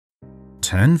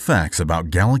10 facts about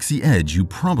Galaxy Edge you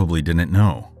probably didn't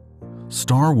know.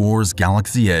 Star Wars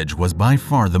Galaxy Edge was by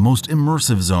far the most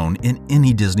immersive zone in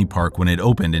any Disney park when it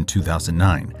opened in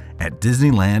 2009 at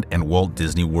Disneyland and Walt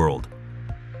Disney World.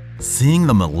 Seeing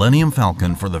the Millennium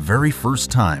Falcon for the very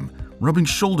first time, rubbing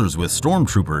shoulders with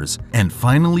stormtroopers, and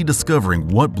finally discovering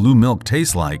what blue milk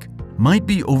tastes like might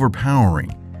be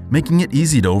overpowering, making it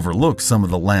easy to overlook some of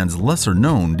the land's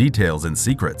lesser-known details and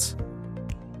secrets.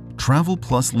 Travel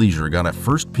Plus Leisure got a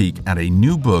first peek at a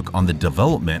new book on the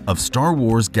development of Star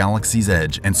Wars Galaxy's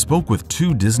Edge and spoke with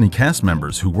 2 Disney cast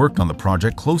members who worked on the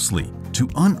project closely to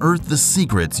unearth the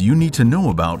secrets you need to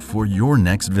know about for your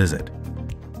next visit.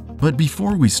 But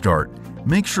before we start,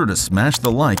 make sure to smash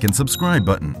the like and subscribe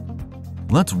button.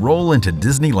 Let's roll into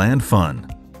Disneyland fun.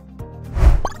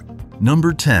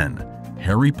 Number 10.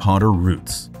 Harry Potter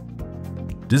Roots.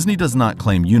 Disney does not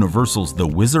claim Universal's The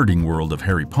Wizarding World of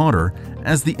Harry Potter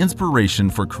as the inspiration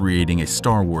for creating a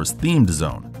Star Wars-themed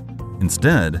zone.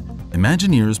 Instead,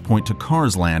 Imagineers point to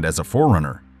Cars Land as a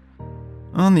forerunner.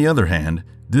 On the other hand,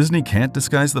 Disney can't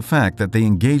disguise the fact that they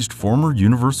engaged former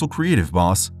Universal creative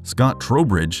boss Scott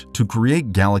Trowbridge to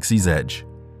create Galaxy's Edge.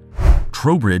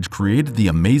 Trowbridge created The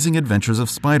Amazing Adventures of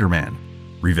Spider-Man,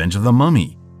 Revenge of the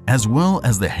Mummy, as well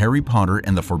as the Harry Potter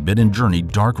and the Forbidden Journey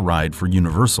dark ride for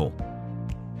Universal.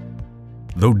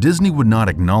 Though Disney would not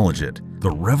acknowledge it,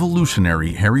 the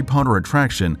revolutionary Harry Potter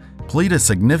attraction played a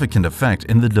significant effect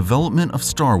in the development of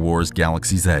Star Wars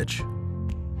Galaxy's Edge.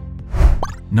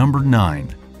 Number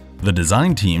 9. The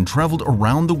design team traveled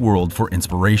around the world for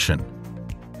inspiration.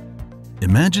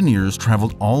 Imagineers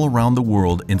traveled all around the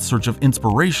world in search of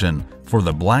inspiration for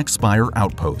the Black Spire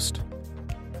Outpost.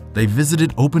 They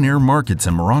visited open-air markets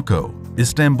in Morocco,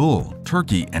 Istanbul,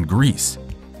 Turkey, and Greece,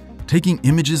 taking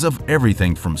images of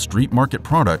everything from street market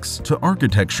products to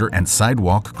architecture and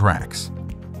sidewalk cracks.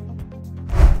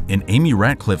 In Amy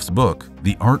Ratcliffe's book,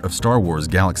 The Art of Star Wars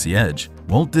Galaxy Edge,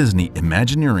 Walt Disney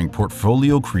Imagineering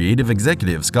Portfolio Creative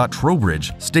Executive Scott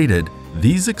Trowbridge stated,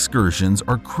 "These excursions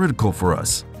are critical for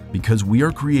us because we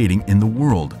are creating in the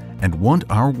world and want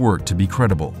our work to be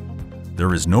credible.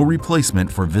 There is no replacement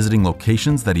for visiting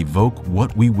locations that evoke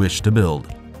what we wish to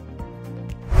build."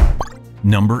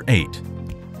 Number 8.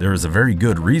 There is a very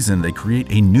good reason they create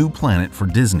a new planet for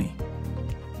Disney.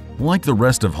 Like the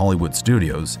rest of Hollywood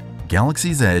studios,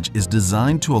 Galaxy's Edge is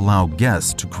designed to allow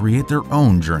guests to create their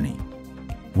own journey.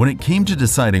 When it came to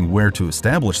deciding where to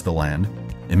establish the land,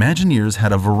 Imagineers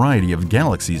had a variety of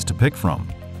galaxies to pick from.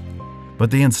 But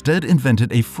they instead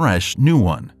invented a fresh, new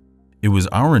one. It was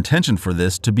our intention for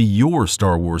this to be your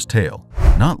Star Wars tale,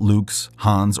 not Luke's,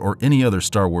 Han's, or any other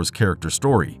Star Wars character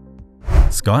story.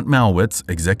 Scott Malwitz,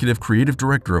 Executive Creative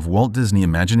Director of Walt Disney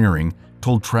Imagineering,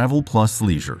 told Travel Plus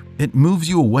Leisure, "It moves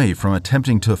you away from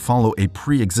attempting to follow a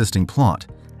pre-existing plot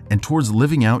and towards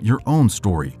living out your own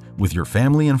story with your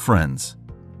family and friends.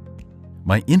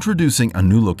 By introducing a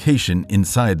new location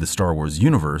inside the Star Wars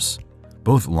universe,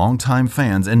 both longtime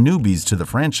fans and newbies to the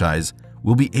franchise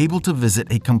will be able to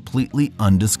visit a completely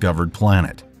undiscovered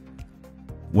planet.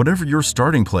 Whatever your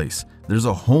starting place, there's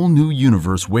a whole new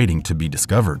universe waiting to be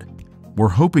discovered. We're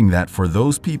hoping that for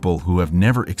those people who have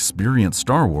never experienced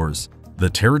Star Wars, the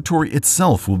territory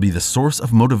itself will be the source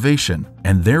of motivation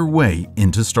and their way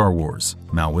into Star Wars,"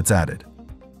 Malwitz added.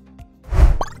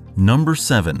 Number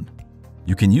 7.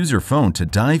 You can use your phone to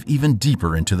dive even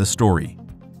deeper into the story.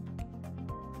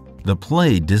 The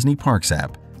Play Disney Parks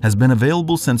app has been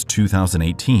available since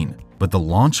 2018, but the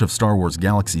launch of Star Wars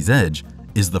Galaxy's Edge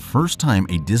is the first time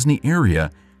a Disney area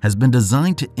has been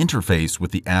designed to interface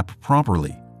with the app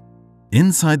properly.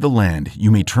 Inside the land,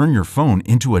 you may turn your phone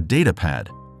into a data pad,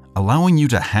 allowing you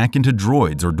to hack into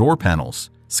droids or door panels,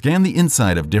 scan the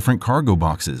inside of different cargo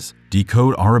boxes,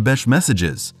 decode Arabesh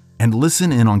messages, and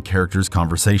listen in on characters'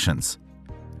 conversations.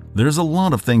 There's a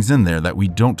lot of things in there that we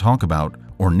don't talk about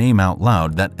or name out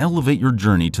loud that elevate your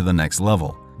journey to the next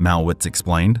level," Malwitz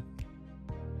explained.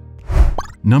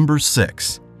 Number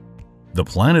 6. The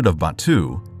planet of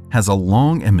Batuu has a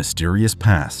long and mysterious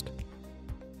past.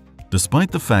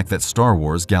 Despite the fact that Star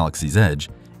Wars Galaxy's Edge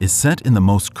is set in the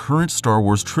most current Star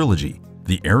Wars trilogy,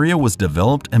 the area was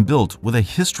developed and built with a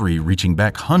history reaching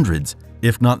back hundreds,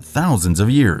 if not thousands of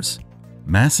years.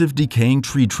 Massive decaying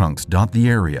tree trunks dot the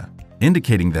area,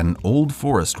 indicating that an old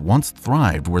forest once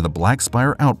thrived where the Black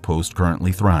Spire Outpost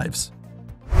currently thrives.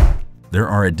 There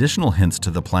are additional hints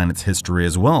to the planet's history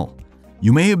as well.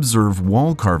 You may observe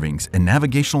wall carvings and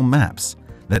navigational maps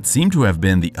that seem to have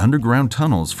been the underground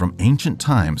tunnels from ancient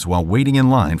times while waiting in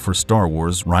line for Star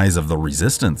Wars Rise of the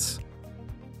Resistance.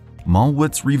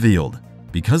 Malwitz revealed,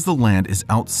 because the land is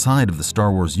outside of the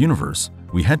Star Wars universe,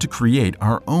 we had to create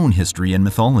our own history and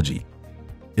mythology.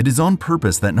 It is on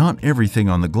purpose that not everything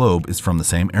on the globe is from the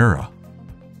same era.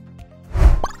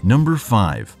 Number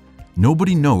 5.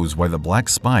 Nobody knows why the Black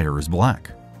Spire is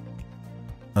black.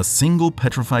 A single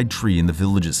petrified tree in the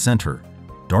village's center,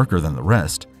 darker than the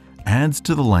rest, adds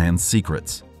to the land's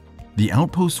secrets. The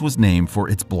outpost was named for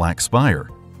its black spire,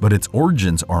 but its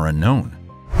origins are unknown.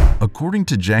 According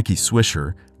to Jackie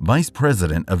Swisher, vice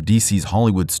president of DC's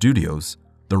Hollywood Studios,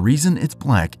 the reason it's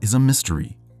black is a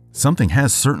mystery. Something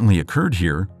has certainly occurred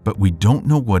here, but we don't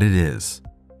know what it is.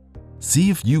 See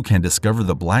if you can discover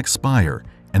the black spire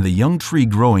and the young tree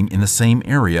growing in the same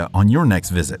area on your next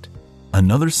visit.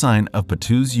 Another sign of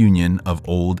Patu's union of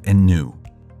old and new.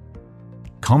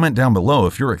 Comment down below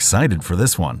if you're excited for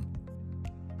this one.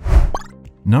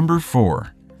 Number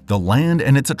 4. The land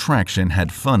and its attraction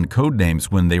had fun code names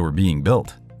when they were being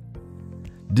built.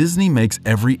 Disney makes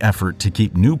every effort to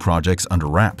keep new projects under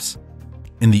wraps.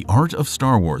 In The Art of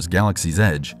Star Wars: Galaxy's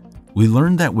Edge, we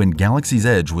learned that when Galaxy's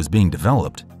Edge was being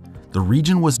developed, the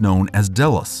region was known as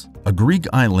Delos, a Greek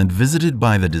island visited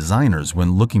by the designers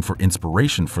when looking for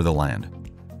inspiration for the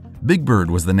land. Big Bird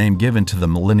was the name given to the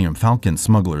Millennium Falcon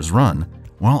Smuggler's Run,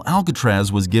 while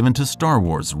Alcatraz was given to Star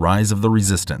Wars: Rise of the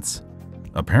Resistance.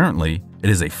 Apparently, it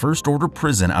is a first-order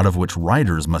prison out of which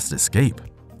riders must escape.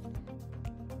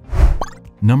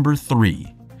 Number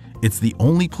 3. It's the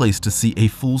only place to see a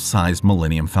full-sized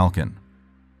Millennium Falcon.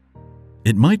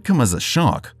 It might come as a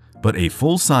shock, but a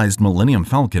full-sized Millennium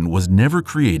Falcon was never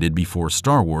created before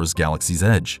Star Wars: Galaxy's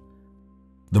Edge.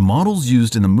 The models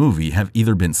used in the movie have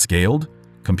either been scaled,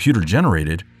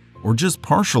 computer-generated, or just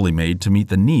partially made to meet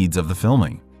the needs of the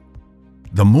filming.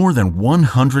 The more than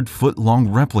 100-foot-long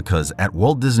replicas at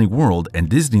Walt Disney World and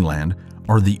Disneyland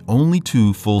are the only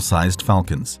 2 full-sized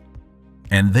Falcons,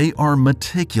 and they are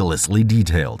meticulously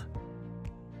detailed.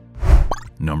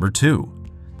 Number 2.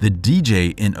 The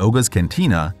DJ in Oga's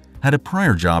Cantina had a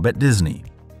prior job at Disney.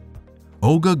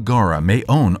 Oga Gara may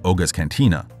own Oga's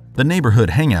Cantina, the neighborhood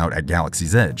hangout at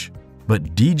Galaxy's Edge,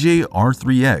 but DJ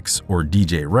R3X, or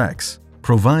DJ Rex,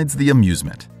 provides the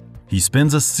amusement. He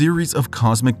spins a series of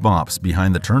cosmic bops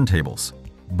behind the turntables,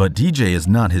 but DJ is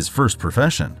not his first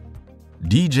profession.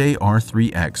 DJ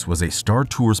R3X was a Star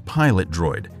Tours pilot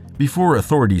droid before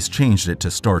authorities changed it to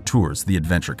Star Tours: The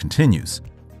Adventure Continues.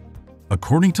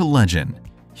 According to legend,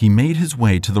 he made his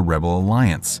way to the Rebel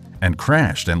Alliance and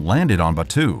crashed and landed on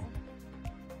Batuu.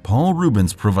 Paul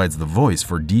Reubens provides the voice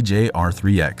for DJ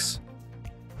R3X.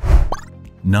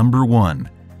 Number 1.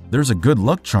 There's a good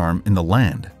luck charm in the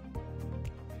land.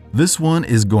 This one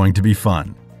is going to be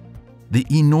fun. The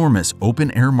enormous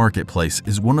open-air marketplace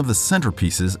is one of the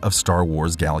centerpieces of Star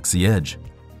Wars: Galaxy Edge.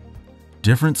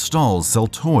 Different stalls sell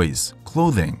toys,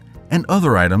 clothing, and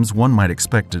other items one might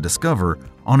expect to discover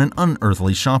on an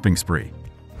unearthly shopping spree.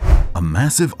 A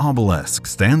massive obelisk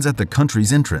stands at the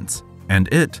country's entrance, and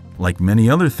it, like many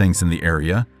other things in the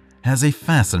area, has a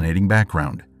fascinating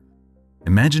background.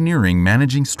 Imagineering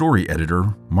managing story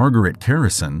editor Margaret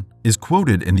Carrison is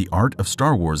quoted in The Art of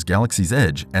Star Wars: Galaxy's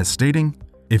Edge as stating,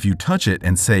 "If you touch it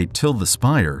and say 'till the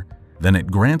spire,' then it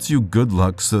grants you good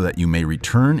luck so that you may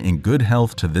return in good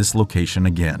health to this location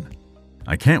again."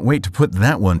 I can't wait to put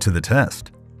that one to the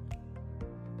test.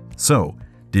 So,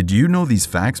 did you know these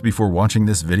facts before watching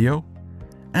this video?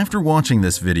 After watching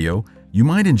this video, you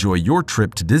might enjoy your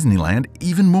trip to Disneyland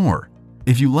even more.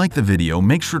 If you like the video,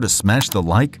 make sure to smash the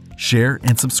like, share,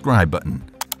 and subscribe button.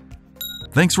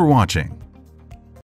 Thanks for watching.